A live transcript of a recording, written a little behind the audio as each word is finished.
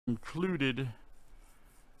included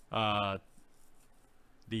the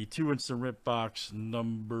 2 instant rip box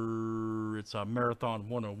number. It's a Marathon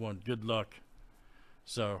 101. Good luck.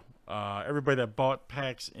 So everybody that bought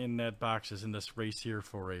packs in that box is in this race here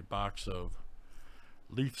for a box of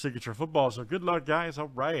Leaf Signature Football. So good luck, guys.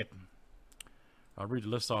 All right. I'll read the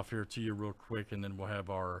list off here to you real quick, and then we'll have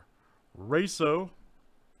our Raso.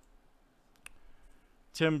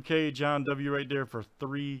 Tim K, John W right there for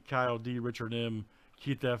 3, Kyle D, Richard M,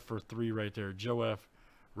 Keith F for 3 right there, Joe F,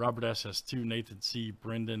 Robert S has 2, Nathan C,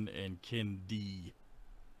 Brendan, and Ken D.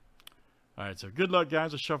 All right, so good luck,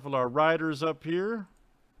 guys. We'll shuffle our riders up here.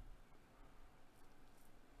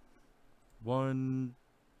 1,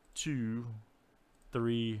 2,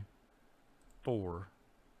 3, 4,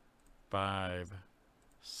 5,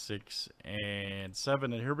 6, and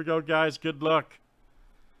 7. And here we go, guys. Good luck.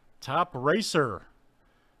 Top Racer.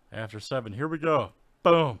 After 7, here we go.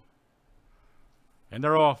 Boom. And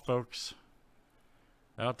they're off, folks.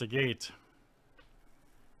 Out the gate.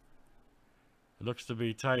 It looks to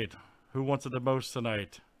be tight. Who wants it the most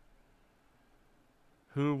tonight?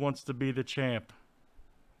 Who wants to be the champ?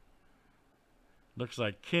 Looks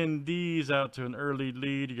like Ken D's out to an early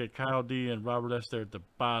lead. You got Kyle D and Robert S there at the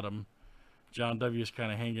bottom. John W is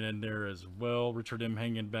kind of hanging in there as well. Richard M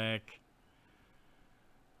hanging back.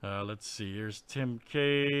 Let's see. Here's Tim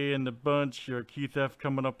K in the bunch. Your Keith F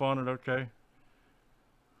coming up on it. Okay.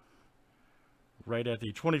 Right at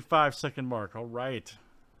the 25-second mark. All right.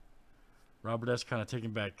 Robert S kind of taking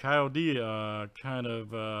back. Kyle D kind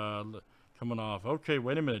of coming off. Okay,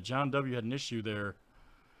 wait a minute. John W had an issue there.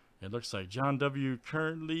 It looks like John W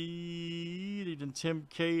currently leading. Tim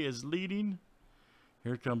K is leading.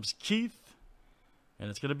 Here comes Keith. And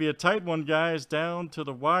it's going to be a tight one, guys. Down to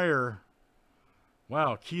the wire.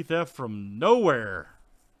 Wow, Keith F from nowhere.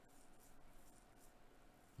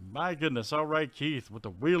 My goodness. All right, Keith with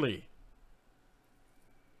the wheelie.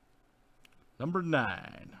 Number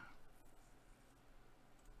 9.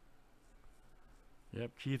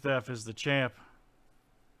 Yep, Keith F is the champ.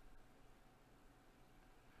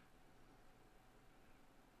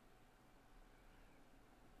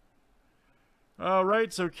 All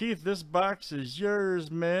right, so Keith, this box is yours,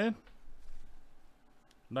 man.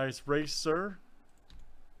 Nice race, sir.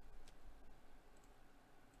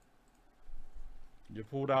 You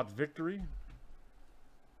pulled out victory.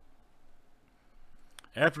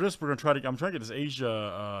 After this, we're gonna try to. I'm trying to get this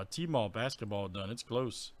Asia T-Mall basketball done. It's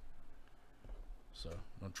close, so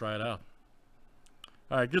I'm gonna try it out.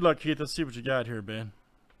 All right, good luck, Keith. Let's see what you got here, man.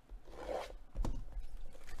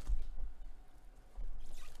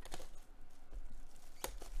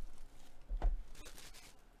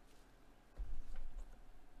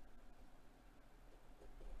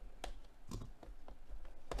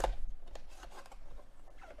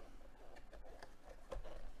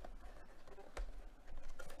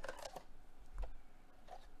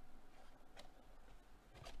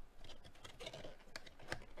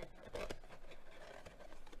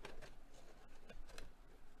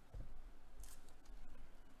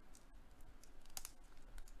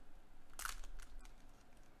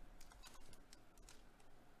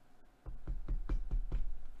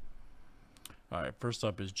 All right, first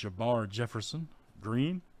up is Jamar Jefferson,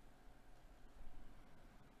 green.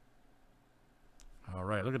 All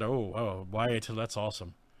right, look at that. Oh, YA Tittle, that's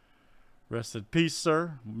awesome. Rest in peace,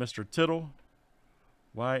 sir, Mr. Tittle.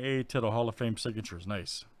 YA Tittle, Hall of Fame signatures,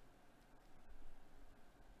 nice.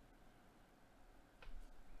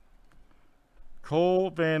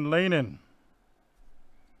 Cole Van Lanen.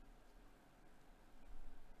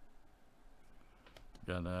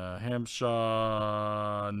 Got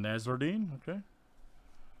Hamshaw Nasruddin, okay.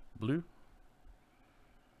 Blue.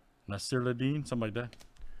 Nasruddin, something like that.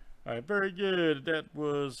 All right, very good. That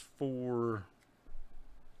was for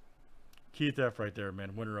Keith F right there,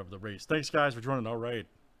 man. Winner of the race. Thanks, guys, for joining. All right.